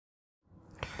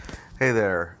Hey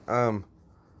there.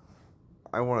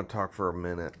 I want to talk for a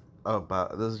minute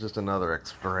about this is just another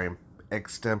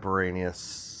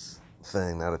extemporaneous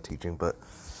thing, not a teaching, but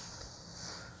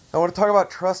I want to talk about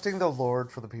trusting the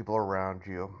Lord for the people around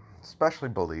you, especially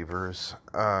believers,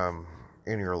 in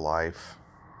your life.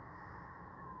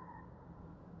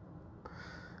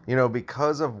 You know,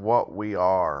 because of what we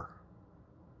are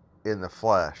in the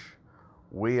flesh,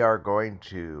 we are going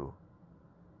to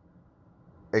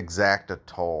exact a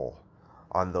toll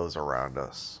on those around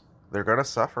us. They're going to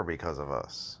suffer because of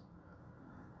us.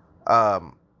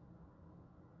 Um,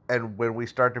 and when we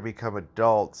start to become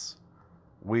adults,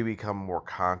 we become more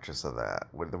conscious of that.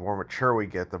 When the more mature we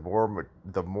get, the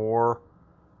more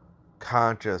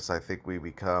conscious I think we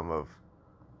become of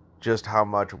just how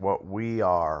much what we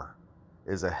are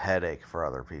is a headache for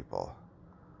other people.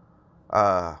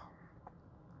 Uh,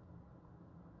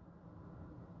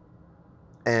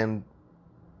 and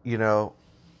you know,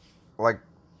 like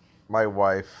my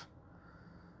wife,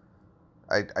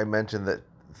 I mentioned that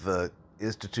the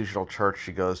institutional church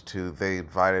she goes to, they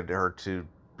invited her to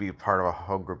be part of a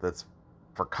home group that's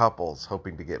for couples,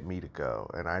 hoping to get me to go.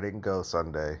 And I didn't go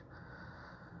Sunday.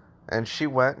 And she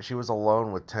went, and she was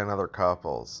alone with 10 other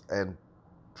couples and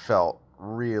felt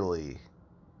really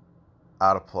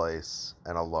out of place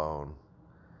and alone.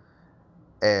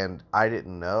 And I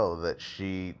didn't know that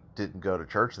she didn't go to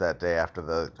church that day after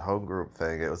the home group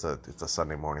thing. It's a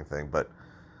Sunday morning thing, but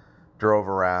drove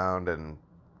around and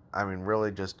I mean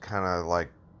really just kind of like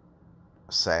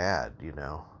sad, you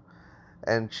know.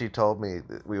 And she told me,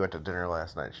 we went to dinner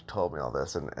last night. She told me all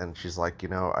this, and she's like,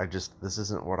 this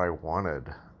isn't what I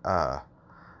wanted. Uh,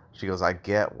 she goes, I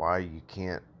get why you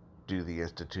can't do the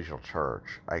institutional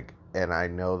church. And I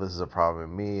know this is a problem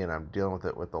in me, and I'm dealing with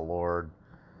it with the Lord,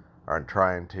 or I'm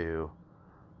trying to,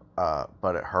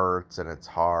 but it hurts and it's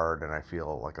hard, and I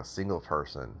feel like a single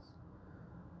person.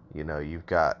 You know, you've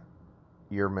got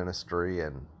your ministry,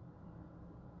 and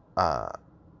uh,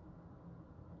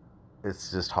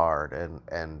 it's just hard.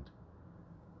 And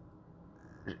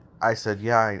I said,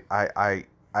 yeah,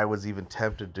 I was even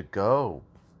tempted to go,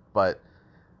 but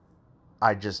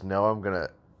I just know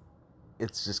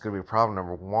it's just gonna be a problem.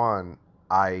 Number one,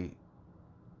 I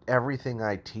everything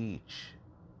I teach,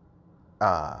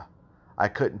 uh, I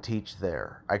couldn't teach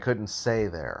there. I couldn't say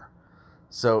there,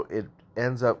 so it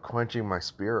ends up quenching my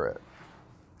spirit.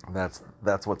 That's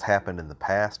what's happened in the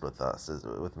past with us, is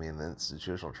with me in the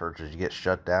institutional churches. You get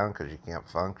shut down because you can't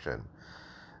function.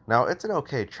 Now it's an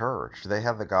okay church. They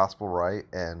have the gospel right,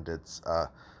 and it's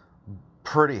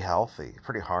pretty healthy,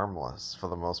 pretty harmless for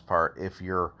the most part if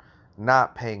you're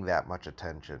not paying that much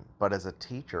attention. But as a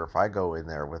teacher, if I go in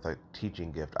there with a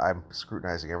teaching gift, I'm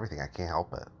scrutinizing everything. I can't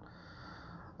help it.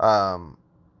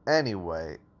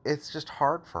 Anyway, it's just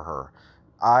hard for her.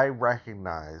 I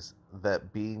recognize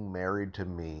that being married to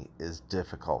me is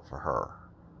difficult for her.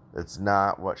 It's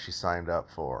not what she signed up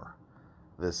for.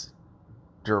 This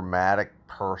dramatic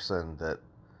person that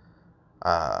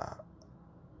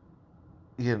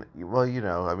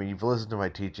I mean, you've listened to my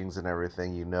teachings and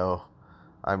everything. You know,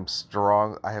 I'm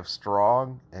strong. I have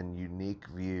strong and unique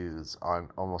views on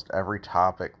almost every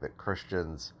topic that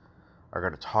Christians are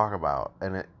going to talk about.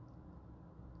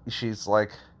 She's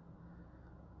like,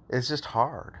 it's just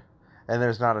hard. And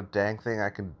there's not a dang thing I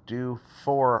can do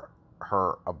for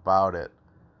her about it.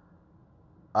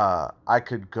 I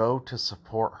could go to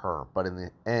support her, but in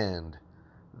the end,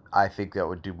 I think that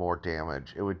would do more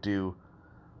damage. It would do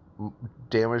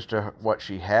damage to what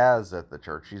she has at the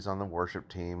church. She's on the worship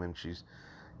team, and she's,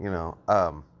 you know,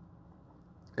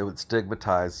 it would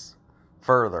stigmatize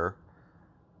further,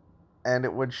 and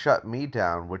it would shut me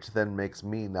down, which then makes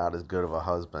me not as good of a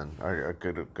husband or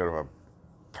good of a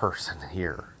person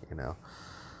here, you know.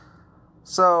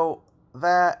 So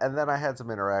that, and then I had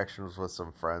some interactions with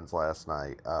some friends last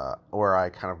night, where I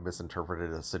kind of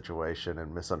misinterpreted a situation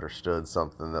and misunderstood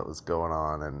something that was going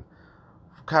on, and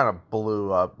kind of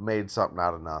blew up, made something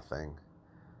out of nothing.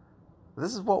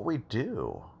 This is what we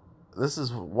do. This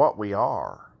is what we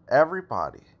are.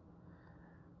 Everybody.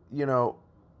 You know,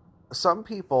 some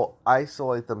people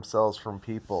isolate themselves from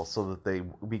people so that they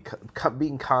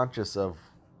being conscious of,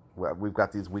 well, we've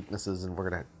got these weaknesses and we're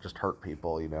going to just hurt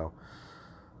people, you know.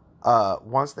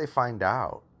 Once they find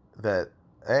out that,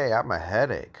 hey, I'm a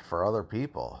headache for other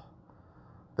people,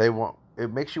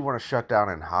 it makes you want to shut down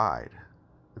and hide.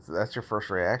 That's your first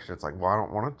reaction. It's like, well, I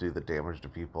don't want to do the damage to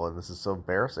people, and this is so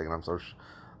embarrassing, and I'm so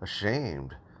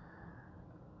ashamed.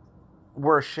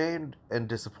 We're ashamed and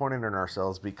disappointed in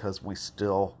ourselves because we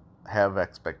still have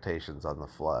expectations on the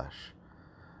flesh.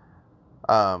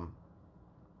 Um,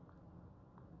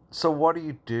 So what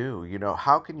do? You know,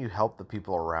 how can you help the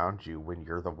people around you when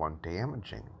you're the one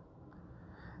damaging?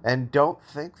 And don't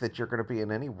think that you're going to be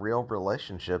in any real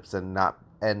relationships and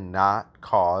not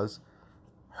cause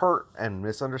hurt and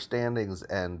misunderstandings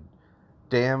and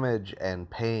damage and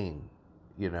pain,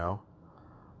 you know?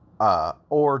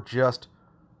 Or just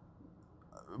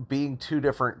being two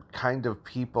different kind of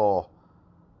people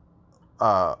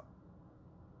uh,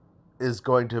 is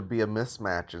going to be a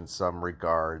mismatch in some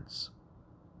regards.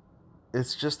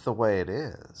 It's just the way it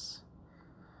is.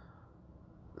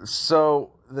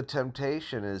 So the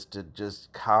temptation is to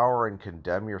just cower and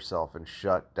condemn yourself and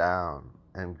shut down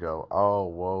and go, oh,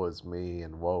 woe is me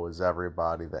and woe is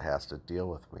everybody that has to deal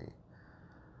with me.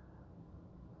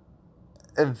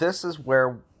 And this is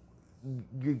where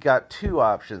you got two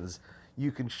options.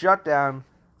 You can shut down,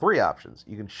 three options.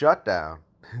 You can shut down,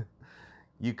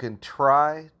 you can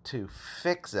try to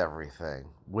fix everything,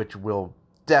 which will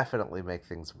definitely make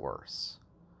things worse.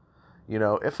 You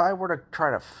know, if I were to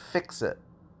try to fix it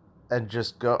and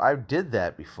just go, I did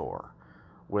that before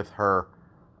with her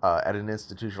at an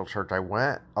institutional church. I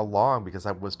went along because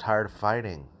I was tired of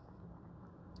fighting.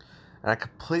 And I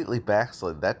completely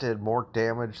backslid. That did more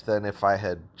damage than if I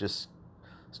had just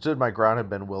stood my ground and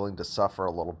been willing to suffer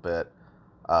a little bit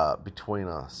between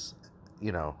us.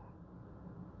 You know,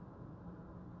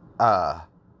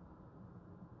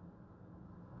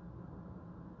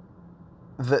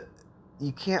 that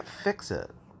you can't fix it.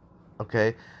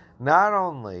 Okay? Not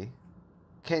only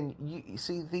can you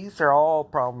see, these are all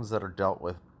problems that are dealt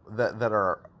with, that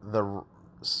are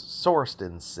sourced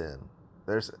in sin.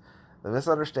 There's the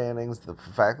misunderstandings, the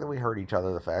fact that we hurt each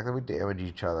other, the fact that we damage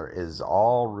each other is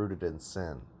all rooted in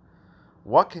sin.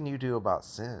 What can you do about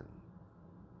sin?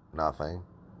 Nothing.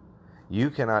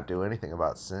 You cannot do anything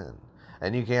about sin,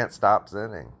 and you can't stop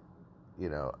sinning. You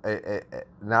know,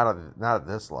 not at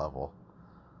this level.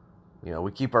 You know,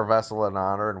 we keep our vessel in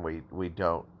honor, and we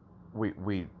don't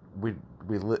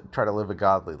try to live a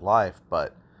godly life.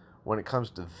 But when it comes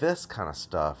to this kind of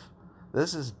stuff,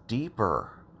 this is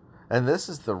deeper. And this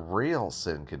is the real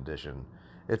sin condition.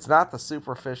 It's not the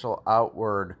superficial,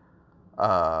 outward,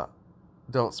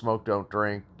 don't smoke, don't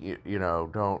drink, you know,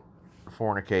 don't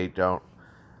fornicate, don't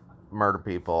murder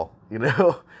people, you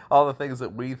know, all the things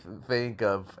that we think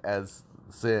of as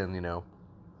sin, you know.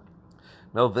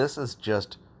 No, this is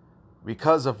just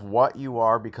because of what you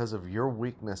are, because of your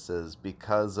weaknesses,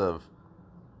 because of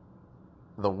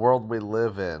the world we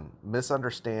live in.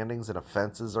 Misunderstandings and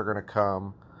offenses are going to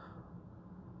come.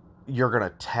 You're going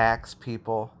to tax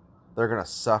people. They're going to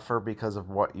suffer because of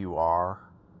what you are.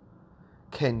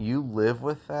 Can you live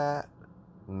with that?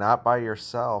 Not by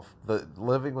yourself.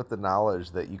 Living with the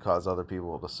knowledge that you cause other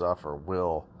people to suffer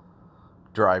will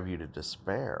drive you to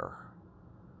despair.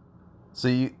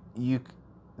 So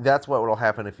that's what will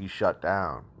happen if you shut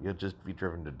down. You'll just be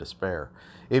driven to despair.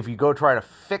 If you go try to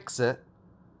fix it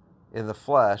in the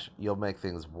flesh, you'll make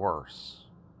things worse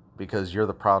because you're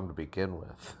the problem to begin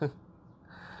with.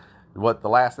 What the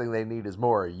last thing they need is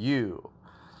more of you.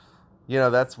 You know,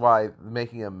 that's why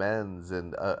making amends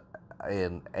in AA,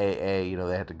 you know,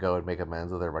 they had to go and make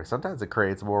amends with everybody. Sometimes it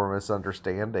creates more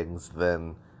misunderstandings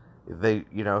than you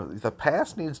know, the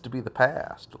past needs to be the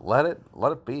past. Let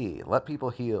it be. Let people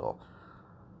heal.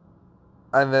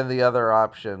 And then the other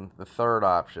option, the third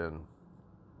option,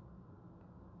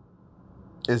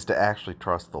 is to actually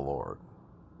trust the Lord.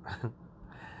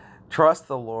 Trust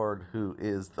the Lord, who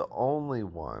is the only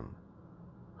one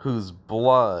whose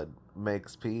blood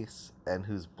makes peace and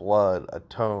whose blood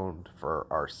atoned for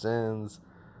our sins,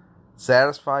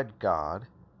 satisfied God,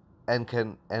 and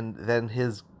then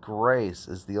his grace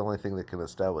is the only thing that can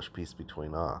establish peace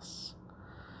between us.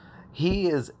 He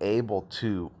is able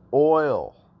to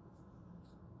oil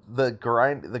the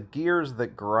gears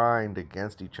that grind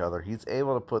against each other. He's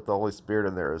able to put the Holy Spirit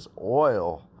in there as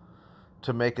oil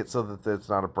to make it so that it's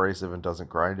not abrasive and doesn't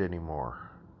grind anymore.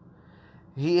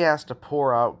 He has to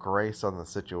pour out grace on the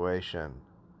situation.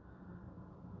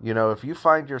 You know, if you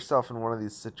find yourself in one of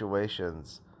these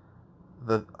situations,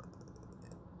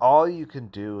 all you can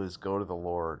do is go to the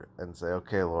Lord and say,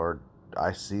 okay, Lord,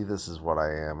 I see this is what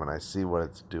I am, and I see what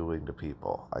it's doing to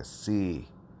people. I see,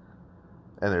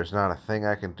 and there's not a thing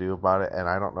I can do about it, and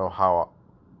I don't know how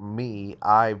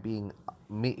I being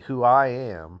me, who I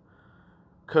am,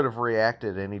 could have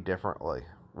reacted any differently.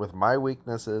 With my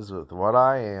weaknesses, with what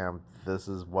I am, this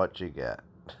is what you get.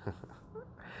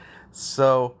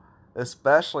 So,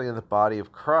 especially in the body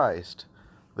of Christ,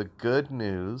 the good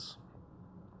news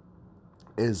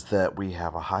is that we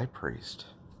have a high priest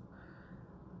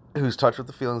who's touched with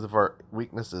the feelings of our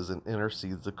weaknesses and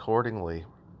intercedes accordingly.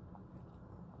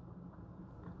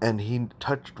 And he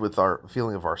touched with our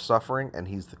feeling of our suffering, and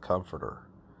he's the comforter.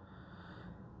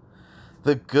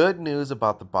 The good news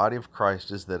about the body of Christ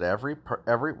is that every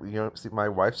see, my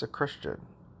wife's a Christian,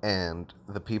 and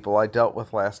the people I dealt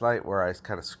with last night where I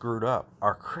kind of screwed up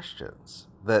are Christians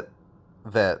that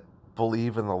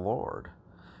believe in the Lord.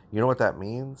 You know what that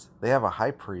means? They have a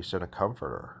high priest and a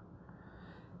comforter.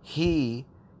 He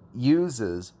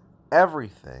uses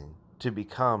everything to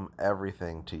become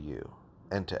everything to you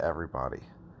and to everybody.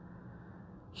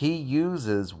 He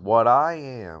uses what I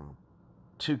am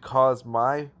to cause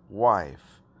my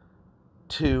wife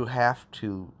to have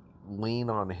to lean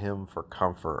on him for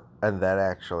comfort, and that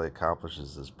actually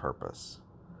accomplishes his purpose.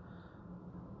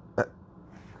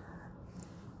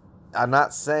 I'm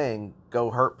not saying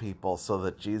go hurt people so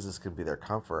that Jesus can be their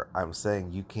comfort. I'm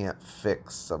saying you can't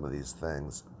fix some of these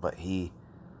things, but he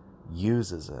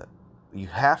uses it. You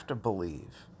have to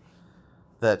believe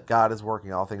that God is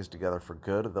working all things together for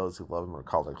good of those who love him and are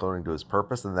called according to his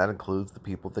purpose, and that includes the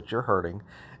people that you're hurting,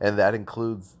 and that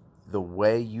includes the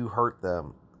way you hurt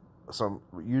them, some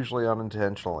usually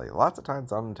unintentionally, lots of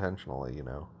times unintentionally, you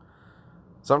know,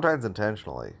 sometimes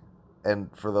intentionally, and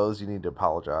for those you need to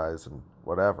apologize and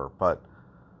whatever, but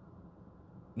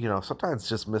you know, sometimes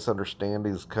just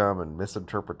misunderstandings come and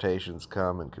misinterpretations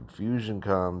come and confusion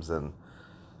comes, and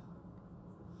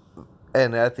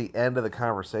at the end of the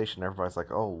conversation, everybody's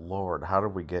like, oh, Lord, how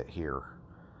did we get here?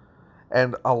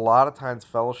 And a lot of times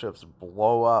fellowships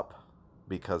blow up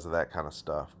because of that kind of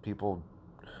stuff. People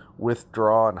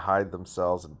withdraw and hide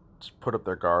themselves and put up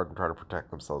their guard and try to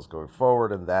protect themselves going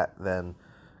forward, and that then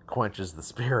quenches the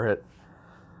spirit.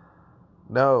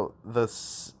 No,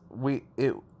 it's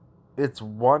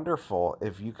wonderful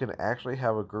if you can actually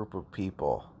have a group of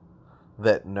people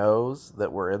that knows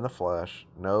that we're in the flesh,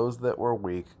 knows that we're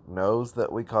weak, knows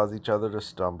that we cause each other to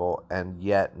stumble, and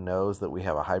yet knows that we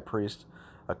have a high priest,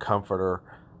 a comforter,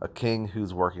 a king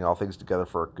who's working all things together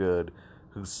for our good,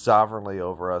 who's sovereignly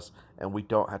over us, and we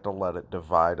don't have to let it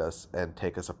divide us and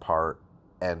take us apart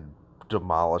and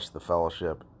demolish the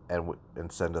fellowship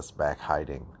and send us back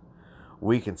hiding.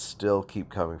 We can still keep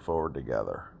coming forward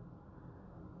together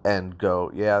and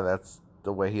go, yeah, that's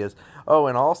the way he is. Oh,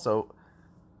 and also,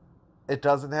 it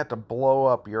doesn't have to blow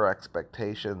up your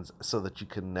expectations so that you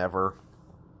can never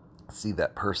see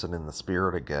that person in the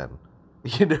spirit again.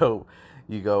 You know,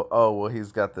 you go, oh, well,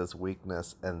 he's got this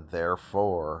weakness, and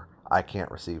therefore I can't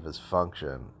receive his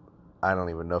function. I don't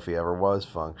even know if he ever was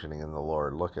functioning in the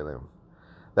Lord. Look at him.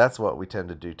 That's what we tend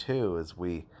to do too, is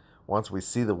once we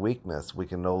see the weakness, we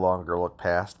can no longer look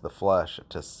past the flesh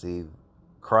to see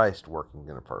Christ working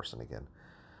in a person again.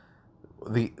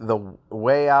 The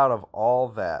way out of all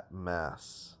that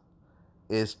mess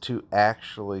is to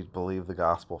actually believe the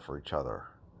gospel for each other.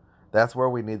 That's where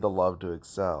we need the love to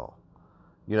excel.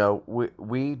 You know,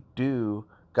 we do,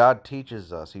 God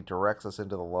teaches us, he directs us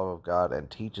into the love of God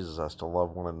and teaches us to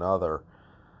love one another,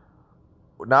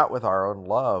 not with our own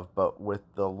love, but with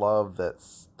the love that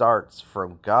starts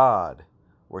from God,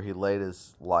 where he laid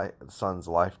his son's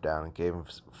life down and gave him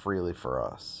freely for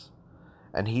us.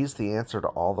 And he's the answer to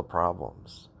all the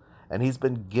problems. And he's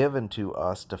been given to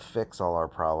us to fix all our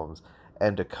problems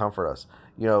and to comfort us.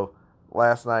 You know,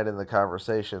 last night in the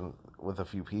conversation with a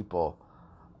few people,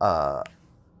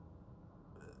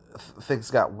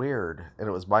 things got weird, and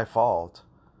it was my fault.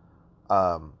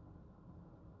 And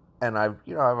I've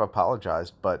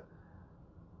apologized, but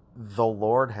the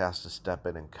Lord has to step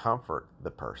in and comfort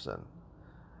the person.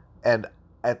 And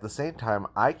at the same time,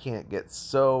 I can't get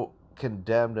so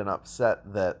condemned and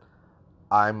upset that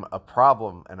I'm a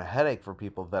problem and a headache for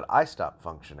people that I stop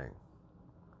functioning.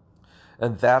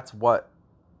 And that's what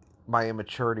my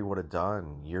immaturity would have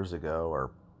done years ago, or,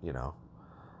 you know,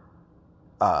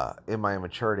 in my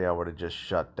immaturity, I would have just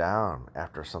shut down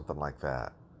after something like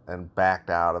that and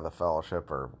backed out of the fellowship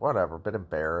or whatever, been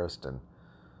embarrassed and,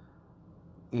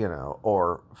 you know,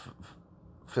 or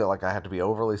feel like I had to be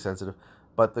overly sensitive.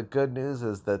 But the good news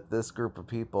is that this group of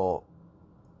people,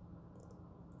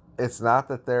 it's not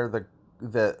that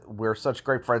that we're such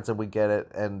great friends and we get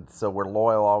it and so we're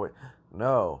loyal always.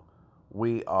 No,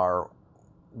 we are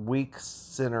weak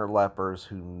sinner lepers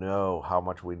who know how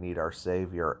much we need our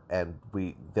Savior, and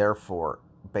we therefore,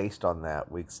 based on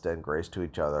that, we extend grace to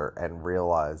each other and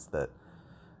realize that,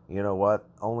 you know what,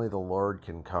 only the Lord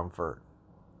can comfort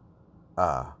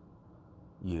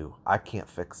you. I can't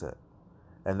fix it.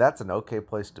 And that's an okay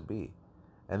place to be.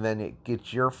 And then it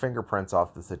gets your fingerprints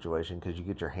off the situation because you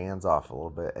get your hands off a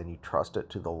little bit and you trust it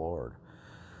to the Lord.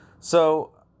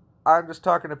 So I'm just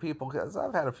talking to people because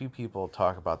I've had a few people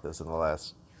talk about this in the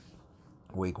last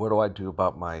week. What do I do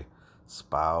about my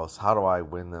spouse? How do I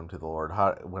win them to the Lord?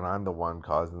 How, when I'm the one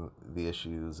causing the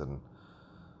issues? And,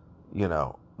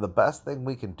 the best thing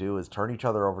we can do is turn each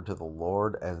other over to the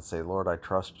Lord and say, Lord, I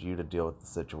trust you to deal with the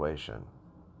situation.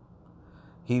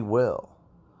 He will.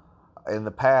 In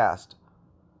the past,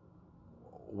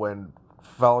 when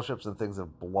fellowships and things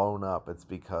have blown up, it's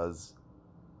because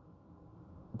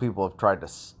people have tried to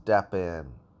step in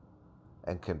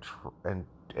and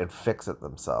and fix it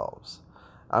themselves.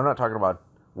 I'm not talking about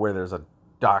where there's a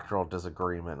doctrinal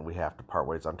disagreement and we have to part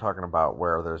ways. I'm talking about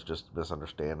where there's just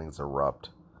misunderstandings erupt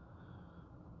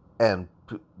and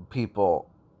people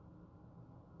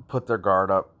put their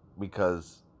guard up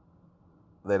because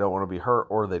they don't want to be hurt,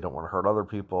 or they don't want to hurt other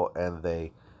people, and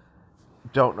they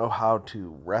don't know how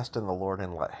to rest in the Lord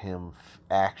and let Him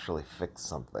actually fix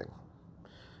something.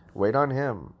 Wait on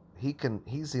Him.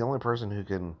 He's the only person who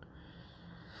can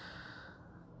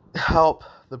help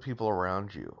the people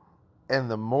around you. And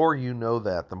the more you know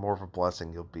that, the more of a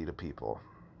blessing you'll be to people.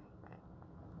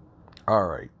 All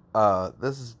right.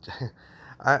 This is,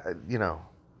 I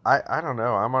don't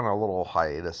know. I'm on a little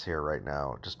hiatus here right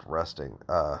now, just resting.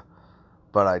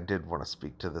 But I did want to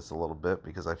speak to this a little bit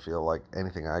because I feel like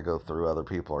anything I go through, other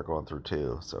people are going through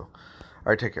too. So, all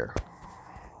right, take care.